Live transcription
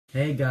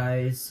Hey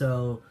guys,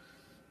 so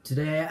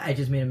today I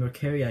just made a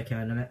Mercury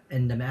account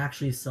and I'm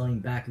actually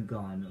selling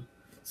Bakugan.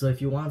 So if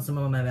you want some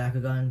of my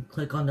Bakugan,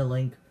 click on the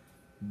link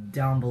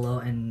down below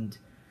and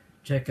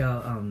check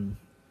out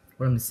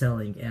what I'm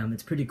selling.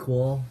 It's pretty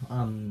cool.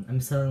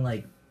 I'm selling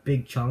like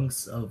big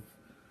chunks of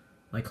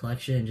my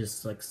collection and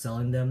just like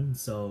selling them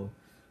so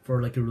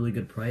for like a really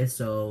good price.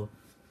 So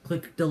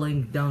click the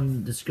link down in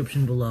the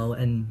description below,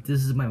 and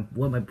this is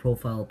what my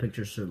profile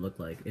picture should look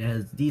like. It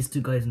has these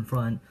two guys in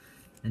front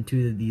and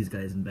two of these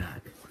guys in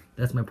back.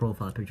 That's my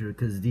profile picture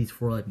because these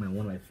four are like one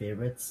of my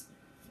favorites.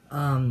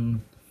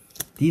 Um,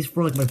 these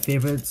four are like my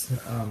favorites.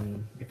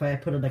 If I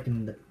put it like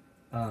in the,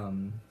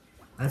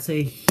 I'd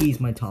say he's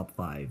my top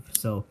 5.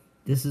 So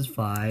this is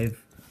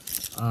 5.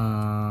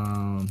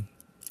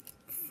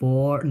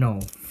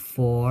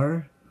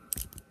 Four,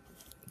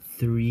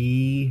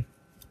 3,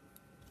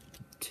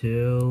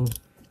 2,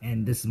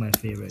 and this is my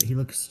favorite. He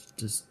looks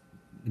just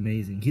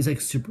amazing. He's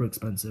like super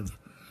expensive.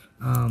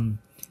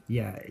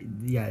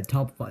 Yeah,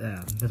 top 5.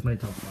 Yeah, that's my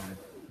top 5.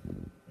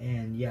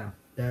 And yeah,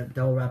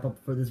 that'll wrap up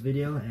for this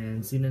video,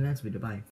 and see you in the next video. Bye.